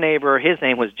next-door neighbor, his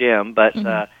name was Jim, but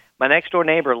my next-door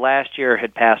neighbor last year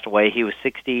had passed away. He was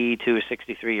 62 or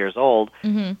 63 years old.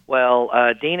 Mm-hmm. Well,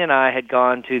 Dean and I had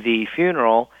gone to the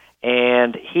funeral,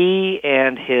 and he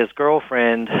and his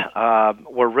girlfriend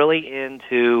were really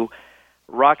into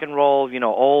rock and roll,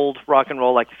 old rock and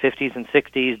roll like the 50s and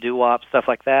 60s, doo-wop, stuff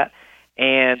like that.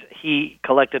 And he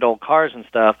collected old cars and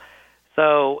stuff.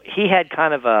 So he had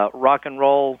kind of a rock and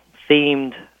roll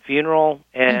themed funeral,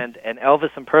 and an Elvis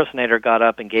impersonator got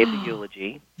up and gave the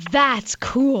eulogy. That's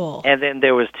cool. And then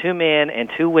there was 2 men and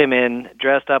 2 women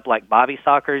dressed up like Bobby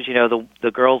Sockers,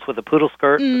 the girls with the poodle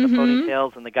skirts and the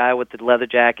ponytails, and the guy with the leather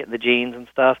jacket and the jeans and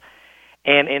stuff.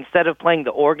 And instead of playing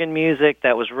the organ music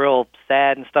that was real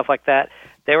sad and stuff like that,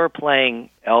 they were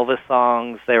playing Elvis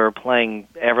songs. They were playing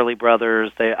Everly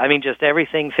Brothers. Just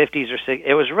everything 50s or 60s.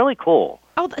 It was really cool.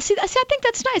 Oh, see, I think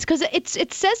that's nice because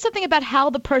it says something about how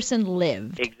the person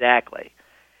lived. Exactly.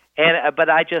 And but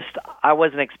I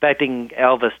wasn't expecting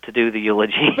Elvis to do the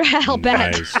eulogy. I'll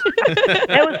bet. Nice.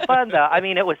 It was fun though.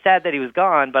 It was sad that he was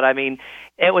gone, but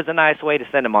it was a nice way to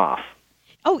send him off.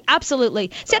 Oh, absolutely.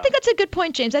 See, I think that's a good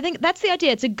point, James. I think that's the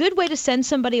idea. It's a good way to send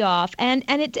somebody off, and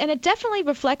it definitely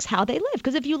reflects how they live.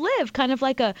 Because if you live kind of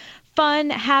like a fun,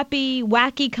 happy,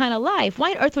 wacky kind of life,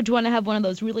 why on earth would you want to have one of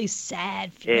those really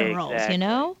sad funerals? Exactly.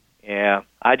 Yeah,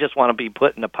 I just want to be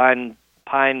put in a pine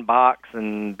box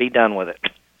and be done with it.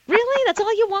 Really? That's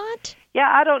all you want? Yeah,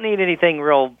 I don't need anything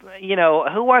real.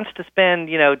 Who wants to spend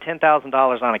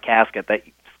 $10,000 on a casket that's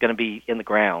going to be in the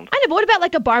ground? I know, but what about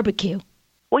like a barbecue?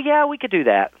 Well, yeah, we could do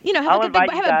that. Have a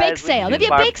bake sale. Maybe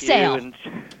a bake sale. And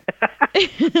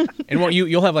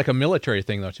you'll have like a military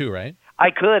thing though too, right?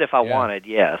 I could if I wanted,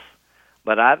 yes.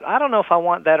 But I don't know if I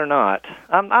want that or not.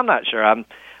 I'm not sure.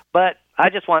 But I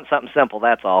just want something simple.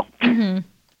 That's all. Mm-hmm.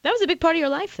 That was a big part of your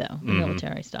life, though, the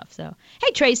military stuff. So,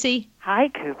 hey, Tracy. Hi,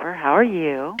 Cooper. How are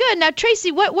you? Good. Now, Tracy,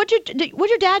 what'd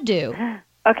your dad do?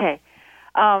 Okay.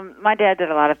 My dad did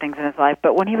a lot of things in his life,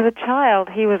 but when he was a child,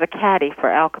 he was a caddy for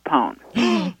Al Capone.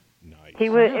 Nice. It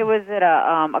was at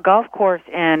a golf course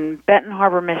in Benton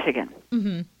Harbor, Michigan.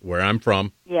 Mm-hmm. Where I'm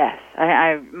from. Yes,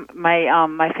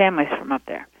 my family's from up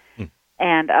there,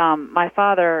 and my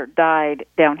father died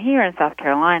down here in South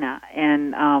Carolina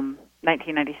in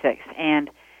 1996, and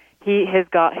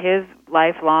his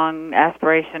lifelong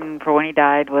aspiration for when he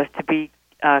died was to be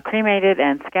cremated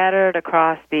and scattered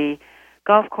across the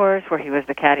golf course where he was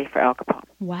the caddy for Al Capone.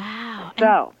 Wow.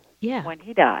 So, when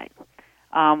he died,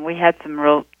 we had some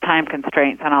real time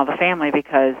constraints on all the family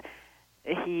because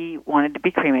he wanted to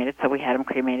be cremated, so we had him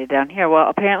cremated down here. Well,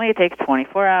 apparently it takes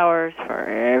 24 hours for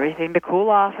everything to cool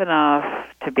off enough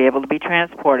to be able to be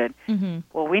transported. Mm-hmm.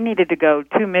 Well, we needed to go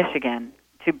to Michigan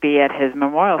to be at his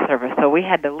memorial service, so we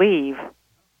had to leave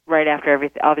right after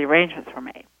all the arrangements were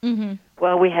made. Mm-hmm.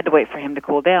 Well, we had to wait for him to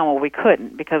cool down. Well, we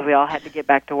couldn't because we all had to get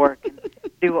back to work and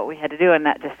do what we had to do, and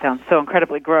that just sounds so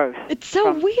incredibly gross. It's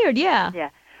so weird, yeah.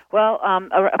 Yeah. Well,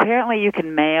 apparently you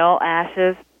can mail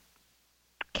ashes.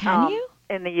 Can you?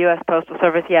 In the U.S. Postal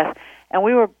Service, yes. And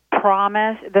we were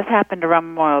promised, this happened around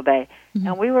Memorial Day,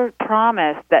 and we were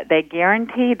promised that they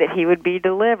guaranteed that he would be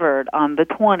delivered on the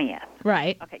 20th.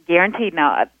 Right. Okay, guaranteed.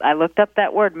 Now, I looked up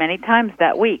that word many times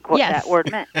that week, what that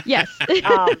word meant. Yes.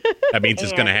 That means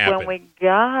it's going to happen. When we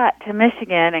got to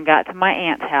Michigan and got to my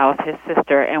aunt's house, his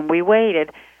sister, and we waited,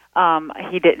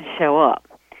 he didn't show up.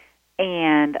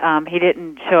 And he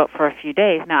didn't show up for a few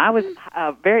days. Now, I was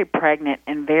very pregnant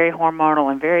and very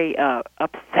hormonal and very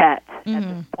upset at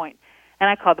this point. And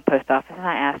I called the post office and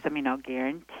I asked them,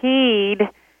 guaranteed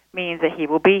means that he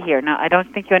will be here. Now, I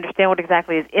don't think you understand what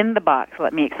exactly is in the box.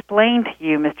 Let me explain to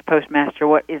you, Mr. Postmaster,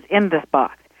 what is in this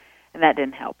box. And that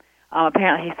didn't help.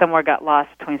 Apparently, he somewhere got lost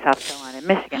between South Carolina and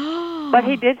Michigan. But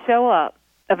he did show up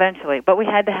eventually. But we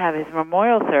had to have his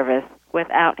memorial service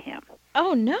without him.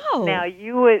 Oh, no. Now,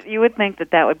 you would think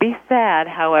that would be sad.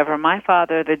 However, my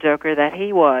father, the joker that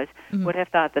he was, would have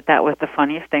thought that was the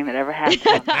funniest thing that ever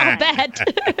happened. I'll bet.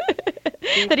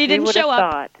 That he didn't show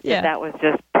up. Thought that was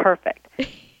just perfect.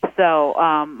 So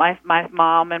my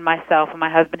mom and myself and my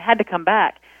husband had to come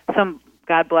back.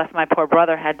 God bless my poor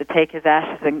brother, had to take his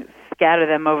ashes and scatter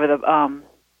them over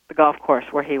the golf course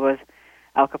where he was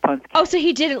Al Capone's. Oh, so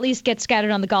he did at least get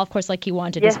scattered on the golf course like he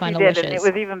wanted, yes, his final he did, wishes. And it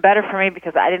was even better for me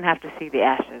because I didn't have to see the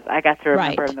ashes. I got to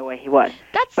remember him the way he was.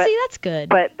 That's good.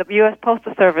 But the U.S.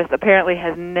 Postal Service apparently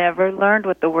has never learned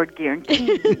what the word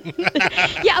guarantee.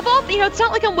 Yeah, it's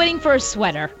not like I'm waiting for a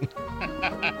sweater.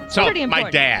 So pretty important.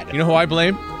 My dad. You know who I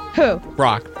blame? Who?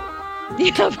 Brock.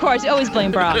 Yeah, of course. You always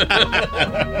blame Brock.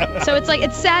 So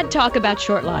it's sad talk about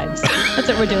short lives. That's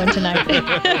what we're doing tonight.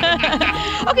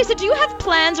 Okay, so do you have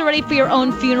plans already for your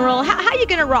own funeral? How are you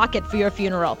going to rock it for your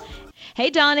funeral? Hey,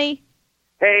 Donnie.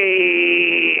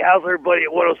 Hey, how's everybody at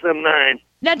 107.9?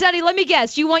 Now, Donnie, let me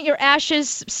guess. You want your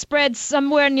ashes spread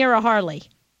somewhere near a Harley?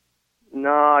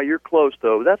 Nah, you're close,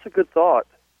 though. That's a good thought.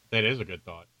 That is a good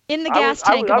thought. In the gas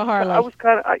tank of a Harley. I was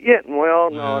kind of,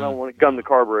 no, I don't want to gun the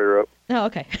carburetor up. Oh,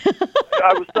 okay.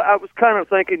 I was kind of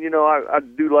thinking,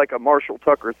 I'd do like a Marshall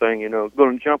Tucker thing,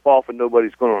 going to jump off and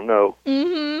nobody's going to know.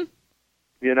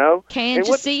 Mm-hmm. Can't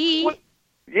you see?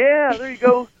 Yeah, there you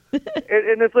go.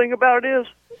 and the thing about it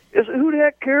is who the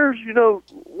heck cares, you're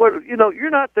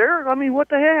not there. I mean, what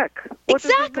the heck? What does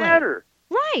it matter?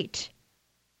 Right.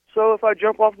 So if I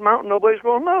jump off the mountain, nobody's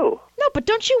going to know. No, but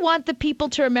don't you want the people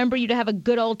to remember you, to have a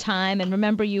good old time and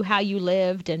remember you how you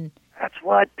lived? And that's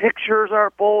what pictures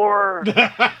are for.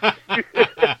 Just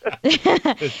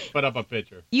put up a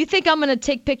picture. You think I'm going to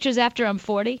take pictures after I'm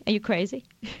 40? Are you crazy?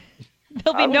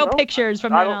 There'll be no pictures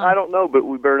from now on. I don't know, but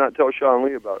we better not tell Sean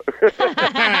Lee about it.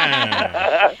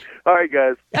 All right,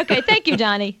 guys. Okay, thank you,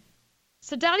 Donnie.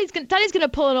 So Donnie's gonna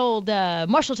pull an old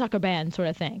Marshall Tucker band sort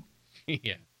of thing.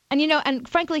 Yeah. And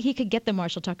frankly, he could get the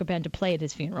Marshall Tucker band to play at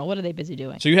his funeral. What are they busy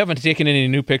doing? So you haven't taken any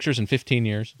new pictures in 15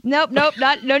 years? Nope,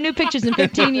 no new pictures in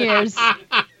 15 years.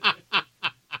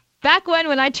 Back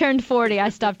when I turned 40, I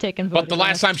stopped taking photos. But the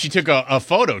last time she took a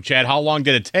photo, Chad, how long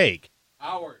did it take?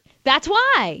 Hours. That's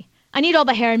why. I need all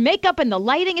the hair and makeup and the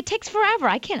lighting. It takes forever.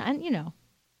 I can't, I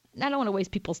don't want to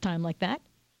waste people's time like that.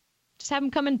 Just have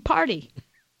them come and party.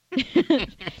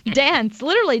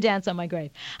 Literally dance on my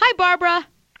grave. Hi, Barbara.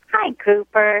 Hi,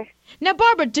 Cooper. Now,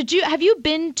 Barbara, have you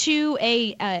been to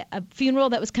a funeral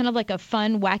that was kind of like a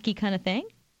fun, wacky kind of thing?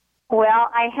 Well,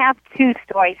 I have two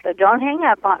stories, so don't hang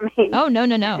up on me. Oh,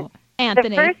 no. Anthony.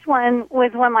 The first one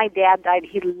was when my dad died.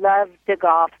 He loved to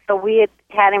golf, so we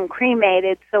had him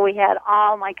cremated, so we had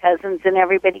all my cousins and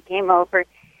everybody came over,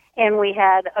 and we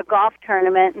had a golf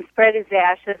tournament and spread his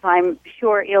ashes, I'm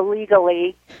sure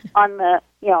illegally, on the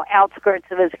outskirts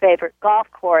of his favorite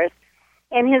golf course.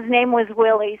 And his name was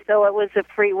Willie, so it was a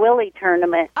Free Willie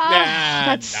tournament. Oh,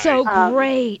 that's so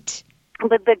great.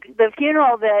 But the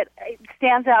funeral that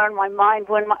stands out in my mind,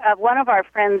 when one of our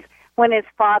friends, when his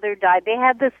father died, they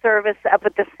had the service up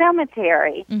at the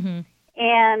cemetery. Mm-hmm.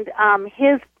 And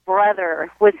his brother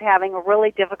was having a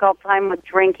really difficult time with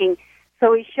drinking,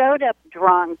 so he showed up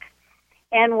drunk.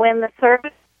 And when the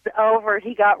service was over,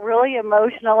 he got really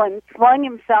emotional and flung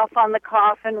himself on the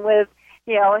coffin with,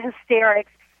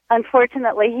 hysterics.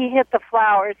 Unfortunately, he hit the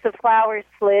flowers. The flowers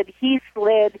slid. He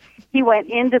slid. He went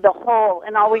into the hole,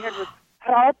 and all we heard was,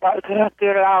 "Help, I can't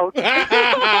get out."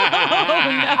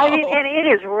 I mean, and it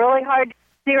is really hard to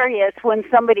be serious when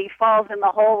somebody falls in the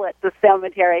hole at the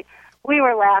cemetery. We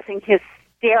were laughing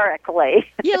hysterically.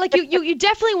 Yeah, like you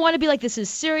definitely want to be like, this is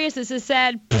serious, this is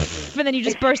sad, and then you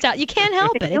just burst out. You can't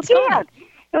help it. It's fun.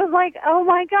 It was like, oh,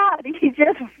 my God. He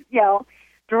just,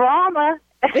 drama.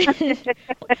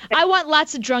 I want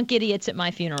lots of drunk idiots at my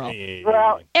funeral.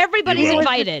 Well, everybody's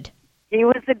invited. He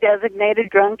was the designated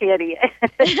drunk idiot.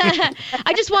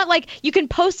 I just want, you can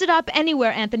post it up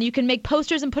anywhere, Anthony. You can make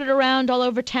posters and put it around all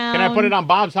over town. Can I put it on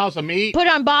Bob's House of Meat? Put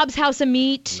it on Bob's House of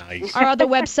Meat. Nice. Our other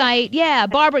website. Yeah,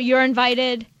 Barbara, you're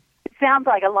invited. Sounds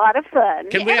like a lot of fun.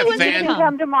 Can we have fans?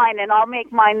 Come to mine, and I'll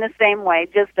make mine the same way.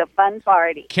 Just a fun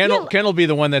party. Ken will be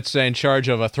the one that's in charge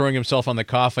of throwing himself on the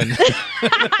coffin.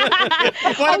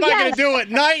 What am I going to do at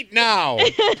night now?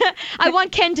 I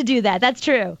want Ken to do that. That's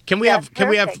true. Can we have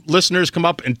listeners come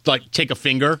up and take a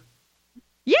finger?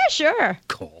 Yeah, sure.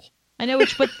 Cool. I know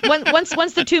which, but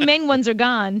once the two main ones are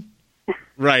gone.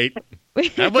 Right.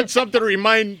 I want something to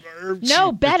remind her.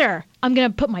 No, better. I'm going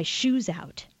to put my shoes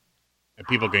out. And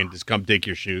people can just come take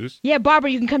your shoes? Yeah, Barbara,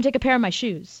 you can come take a pair of my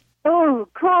shoes. Oh,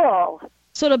 cool.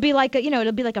 So it'll be like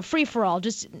a free-for-all.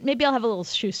 Just maybe I'll have a little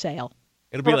shoe sale.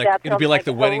 It'll be like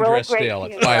the wedding dress sale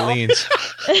at Filene's.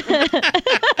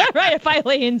 Right, at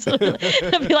Filene's.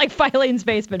 It'll be like Filene's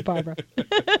basement, Barbara.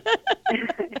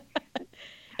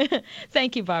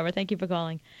 Thank you, Barbara. Thank you for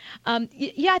calling.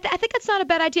 Yeah, I think it's not a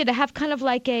bad idea to have kind of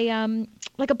like a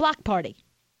block party.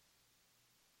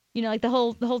 Like the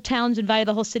whole town's invited,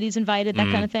 the whole city's invited, that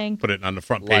kind of thing. Put it on the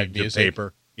front page of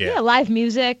paper. Yeah, live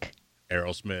music.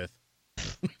 Aerosmith.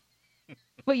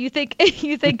 What you think?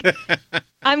 You think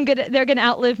they're gonna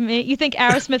outlive me? You think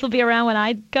Aerosmith will be around when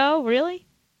I go? Really?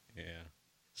 Yeah.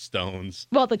 Stones.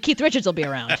 Well, the Keith Richards will be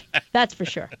around. That's for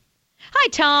sure. Hi,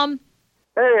 Tom.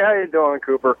 Hey, how you doing,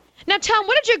 Cooper? Now, Tom,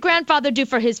 what did your grandfather do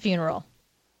for his funeral?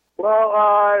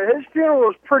 Well, his funeral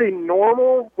was pretty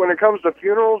normal when it comes to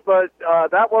funerals, but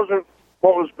that wasn't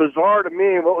what was bizarre to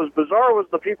me. What was bizarre was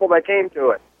the people that came to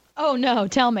it. Oh, no.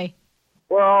 Tell me.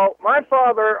 Well, my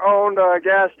father owned a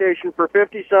gas station for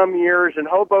 50-some years in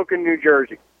Hoboken, New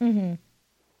Jersey. Mm-hmm.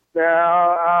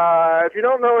 Now, if you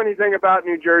don't know anything about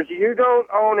New Jersey, you don't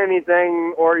own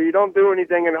anything or you don't do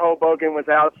anything in Hoboken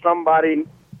without somebody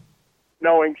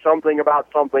knowing something about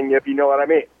something, if you know what I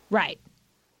mean. Right.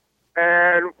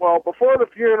 And, well, before the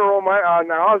funeral,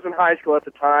 now I was in high school at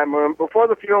the time. Before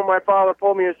the funeral, my father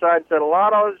pulled me aside and said, a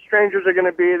lot of strangers are going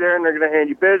to be there, and they're going to hand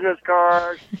you business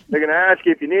cards. They're going to ask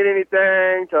you if you need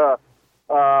anything, to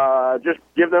just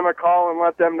give them a call and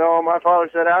let them know. My father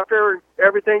said, after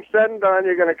everything's said and done,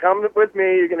 you're going to come with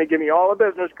me, you're going to give me all the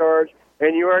business cards,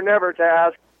 and you are never to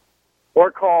ask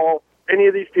or call any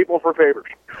of these people for favors.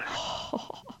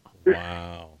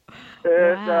 Wow.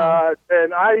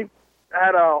 And I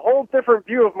had a whole different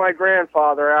view of my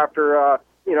grandfather after,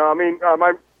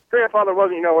 my grandfather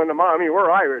wasn't, into mom. I mean, we're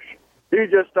Irish. He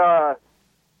just,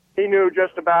 he knew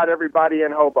just about everybody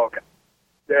in Hoboken.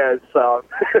 Yeah, so.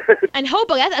 And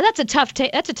Hoboken, that's a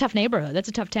tough neighborhood. That's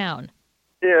a tough town.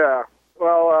 Yeah.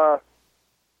 Well,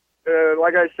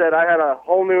 like I said, I had a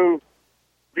whole new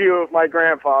view of my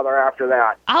grandfather after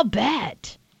that. I'll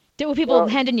bet. Were people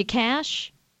handing you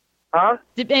cash? Huh?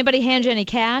 Did anybody hand you any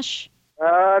cash?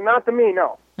 Not to me,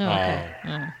 no. Oh, okay.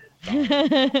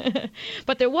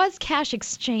 But there was cash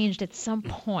exchanged at some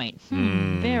point.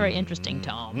 Very interesting,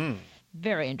 Tom.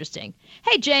 Very interesting.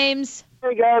 Hey, James.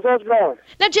 Hey, guys. How's it going?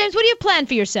 Now, James, what do you have planned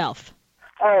for yourself?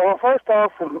 Oh, well, first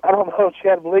off, I don't know if you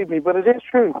had to believe me, but it is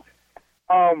true.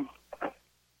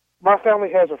 My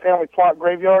family has a family plot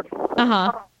graveyard.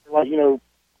 Uh-huh. Like, the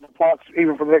plots,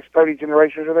 even for the next 30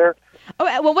 generations are there.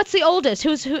 Oh, well, what's the oldest?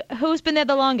 Who's been there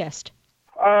the longest?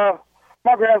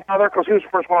 My grandfather, because he was the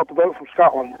first one up the boat from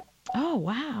Scotland. Oh,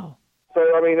 wow. So,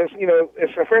 I mean,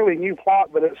 it's a fairly new plot,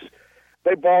 but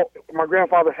my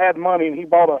grandfather had money, and he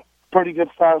bought a pretty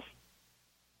good-sized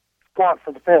plot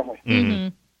for the family. Mm-hmm.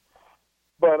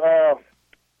 But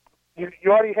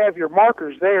you already have your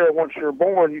markers there. Once you're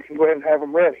born, you can go ahead and have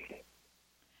them ready.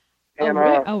 And,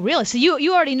 really? So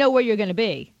you already know where you're going to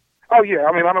be? Oh, yeah.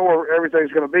 I mean, I know where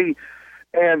everything's going to be.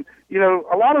 And,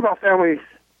 a lot of my family,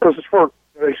 because it's for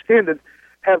extended,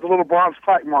 have the little bronze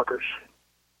plaque markers.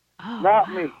 Oh,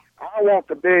 Not me. I want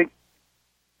the big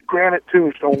granite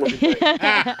tombstone looking thing.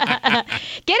 Get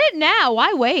it now.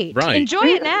 Why wait? Right. Enjoy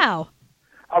it now.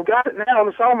 I've got it now, and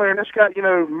it's on there, and it's got,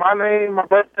 my name, my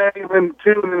birthday, and then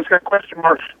it's got question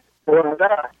marks for when I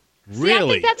die. Really? See, I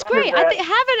think that's great. I think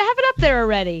have it up there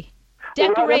already.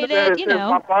 Decorate it,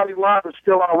 My body life is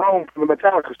still on Rome from the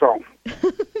Metallica stone.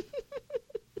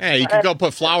 Hey, you can go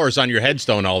put flowers on your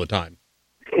headstone all the time.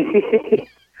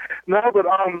 No, but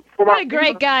what a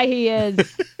great guy he is.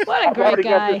 What a great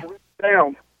guy. Got this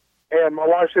down, and my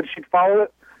wife said she'd follow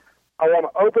it. I want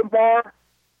an open bar,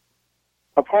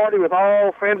 a party with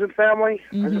all friends and family.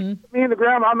 Mm-hmm. Just me in the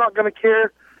ground. I'm not going to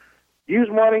care. Use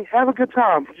money. Have a good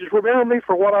time. Just remember me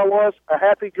for what I was, a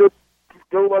happy,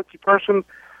 go-lucky person.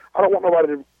 I don't want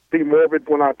nobody to be morbid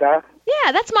when I die.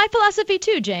 Yeah, that's my philosophy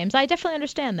too, James. I definitely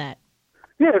understand that.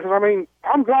 Yeah, because,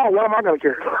 I'm gone. What am I going to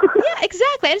care? Yeah,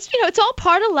 exactly. It's, it's all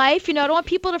part of life. I don't want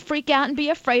people to freak out and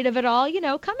be afraid of it all.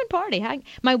 Come and party.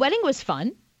 My wedding was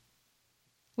fun.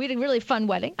 We had a really fun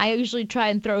wedding. I usually try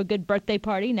and throw a good birthday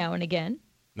party now and again.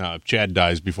 Now, if Chad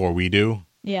dies before we do,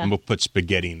 yeah, I'm going to put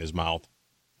spaghetti in his mouth.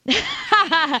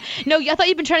 No, I thought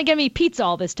you've been trying to get me pizza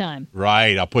all this time.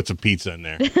 Right. I'll put some pizza in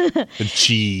there. And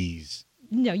cheese.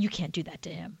 No, you can't do that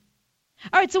to him.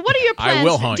 All right, so what are your plans? I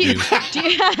will haunt you.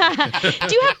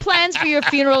 Do you have plans for your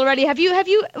funeral already? Have you?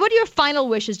 What are your final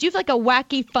wishes? Do you have like a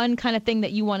wacky, fun kind of thing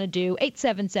that you want to do?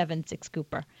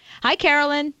 877-6-Cooper. Hi,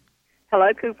 Carolyn.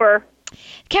 Hello, Cooper.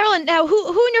 Carolyn, now who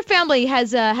in your family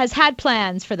has had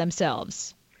plans for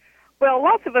themselves? Well,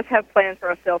 lots of us have plans for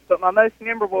ourselves, but my most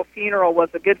memorable funeral was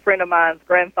a good friend of mine's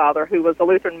grandfather who was a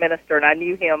Lutheran minister, and I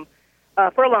knew him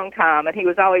for a long time, and he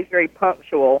was always very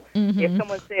punctual. Mm-hmm. If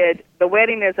someone said the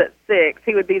wedding is at 6,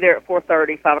 he would be there at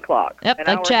 4:30, 5 o'clock. Yep,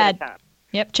 like Chad.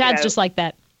 Yep, Chad's just like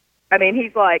that. I mean,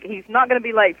 he's not going to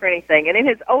be late for anything. And in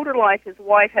his older life, his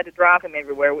wife had to drive him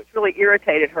everywhere, which really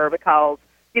irritated her because,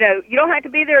 you don't have to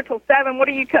be there till 7. What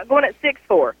are you going at 6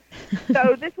 for?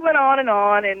 So this went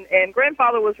on, and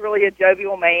Grandfather was really a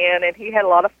jovial man, and he had a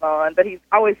lot of fun, but he's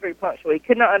always very punctual. He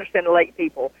could not understand the late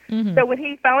people. Mm-hmm. So when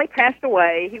he finally passed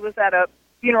away, he was at a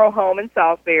funeral home in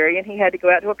Salisbury, and he had to go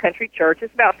out to a country church.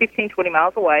 It's about 15, 20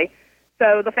 miles away.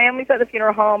 So the family's at the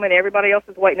funeral home, and everybody else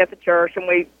is waiting at the church. And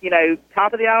we,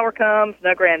 top of the hour comes,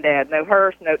 no granddad, no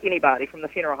hearse, no anybody from the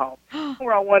funeral home.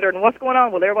 We're all wondering what's going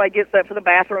on. Well, everybody gets up for the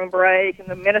bathroom break, and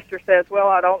the minister says, well,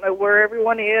 I don't know where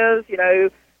everyone is.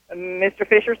 Mr.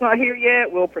 Fisher's not here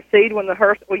yet. We'll proceed when the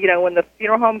hearse, when the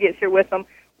funeral home gets here with them.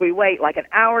 We wait like an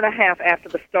hour and a half after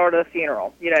the start of the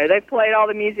funeral. They've played all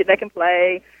the music they can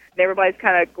play, and everybody's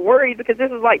kind of worried because this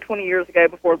was like 20 years ago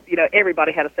before,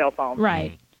 everybody had a cell phone.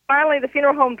 Right. Finally, the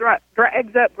funeral home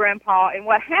drags up Grandpa, and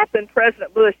what happened,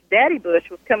 President Bush, Daddy Bush,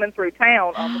 was coming through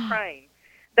town on the train.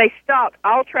 They stopped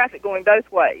all traffic going both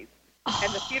ways,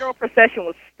 and the funeral procession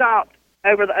was stopped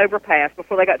over the overpass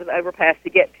before they got to the overpass to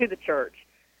get to the church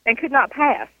and could not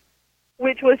pass,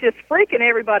 which was just freaking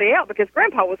everybody out because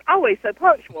Grandpa was always so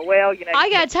punctual. Well, I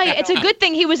got to tell you, it's a good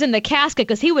thing he was in the casket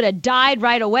because he would have died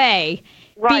right away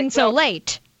being so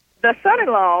late. The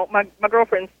son-in-law, my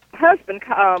girlfriend's husband,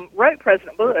 wrote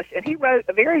President Bush, and he wrote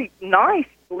a very nice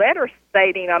letter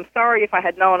stating, I'm sorry if I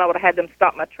had known I would have had them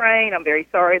stop my train. I'm very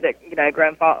sorry that,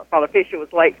 Grandfather Fisher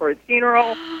was late for his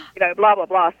funeral, blah, blah,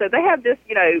 blah. So they have this,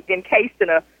 encased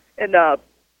in a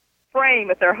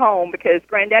frame at their home because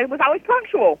Granddad was always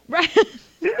punctual. Right.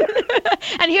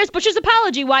 And here's Bush's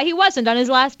apology why he wasn't on his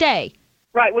last day.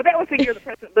 Right. Well, that was the year that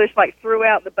President Bush threw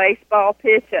out the baseball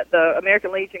pitch at the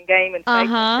American Legion game in North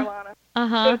Carolina.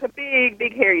 So it's a big,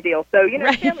 big hairy deal. So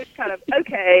family's kind of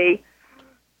okay,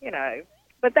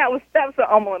 But that was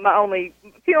my only.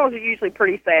 Funerals are usually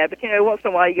pretty sad, but once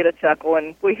in a while you get a chuckle,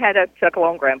 and we had a chuckle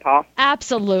on Grandpa.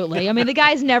 Absolutely. I mean, the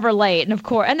guy's never late, and of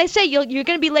course, and they say you're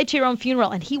going to be late to your own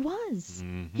funeral, and he was.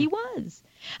 Mm-hmm. He was.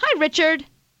 Hi, Richard.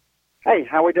 Hey,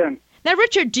 how we doing? Now,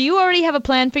 Richard, do you already have a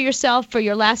plan for yourself for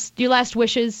your last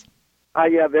wishes?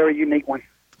 Yeah, very unique one.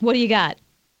 What do you got?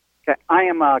 Okay, I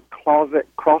am a closet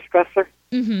cross-dresser.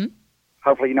 Mm-hmm.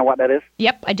 Hopefully you know what that is.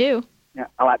 Yep, I do. Yeah,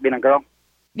 I like being a girl.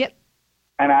 Yep.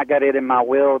 And I got it in my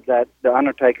will that the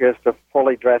Undertaker is to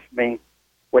fully dress me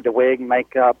with the wig,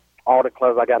 makeup, all the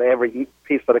clothes. I got every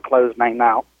piece of the clothes named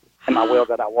out in my will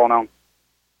that I want on.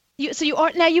 So you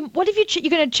are now. What if you're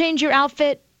going to change your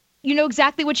outfit? You know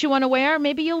exactly what you want to wear.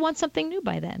 Maybe you'll want something new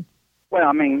by then. Well,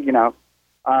 I mean,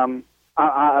 I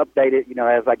update it,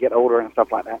 as I get older and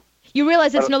stuff like that. You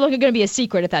realize it's no longer going to be a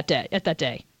secret at that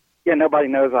day. Yeah, nobody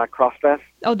knows I cross-dress.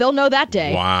 Oh, they'll know that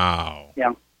day. Wow.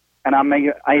 Yeah. And I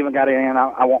even got it in.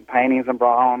 I want panties and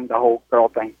bra on, the whole girl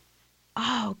thing.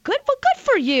 Oh, good. Well, good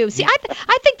for you. See,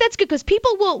 I think that's good because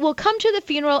people will come to the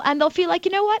funeral and they'll feel like,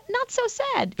 you know what, not so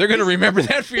sad. They're going to remember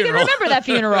that funeral. They're going to remember that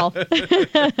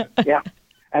funeral. Yeah.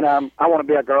 And I want to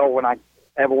be a girl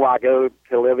everywhere I go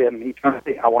to live in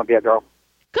eternity. I want to be a girl.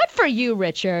 Good for you,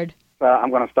 Richard. I'm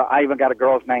going to start. I even got a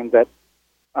girl's name that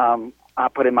I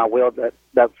put in my will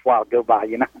that's what I'll go by,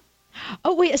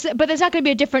 Oh, wait, but there's not going to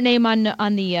be a different name on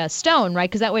the stone, right?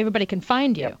 Because that way everybody can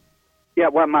find you. Yeah,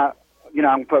 well, I'm going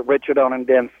to put Richard on and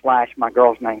then / my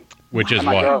girl's name. Which is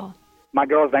what? My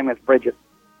girl's name is Bridget.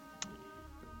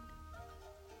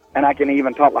 And I can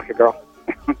even talk like a girl.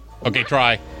 Okay,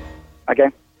 try. Okay.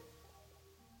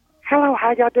 Hello,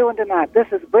 how y'all doing tonight? This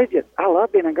is Bridget. I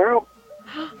love being a girl.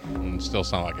 Still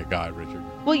sound like a guy, Richard.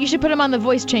 Well, you should put him on the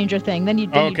voice changer thing. Then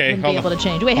you'd be able to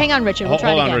change. Wait, hang on, Richard. We'll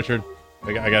try it again. Hold on, Richard.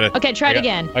 I got it. Okay, try it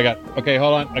again. Okay,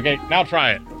 hold on. Okay, now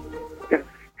try it.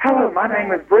 Hello, my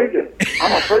name is Bridget.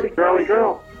 I'm a pretty girly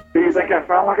girl. Do you think I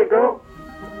sound like a girl?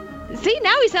 See,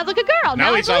 now he sounds like a girl.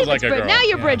 Now he sounds like a girl. Now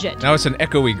you're Bridget. Now it's an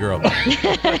echoey girl.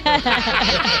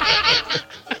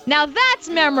 Now that's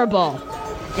memorable.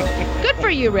 Good for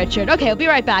you, Richard. Okay, we'll be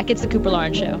right back. It's the Cooper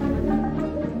Lawrence Show.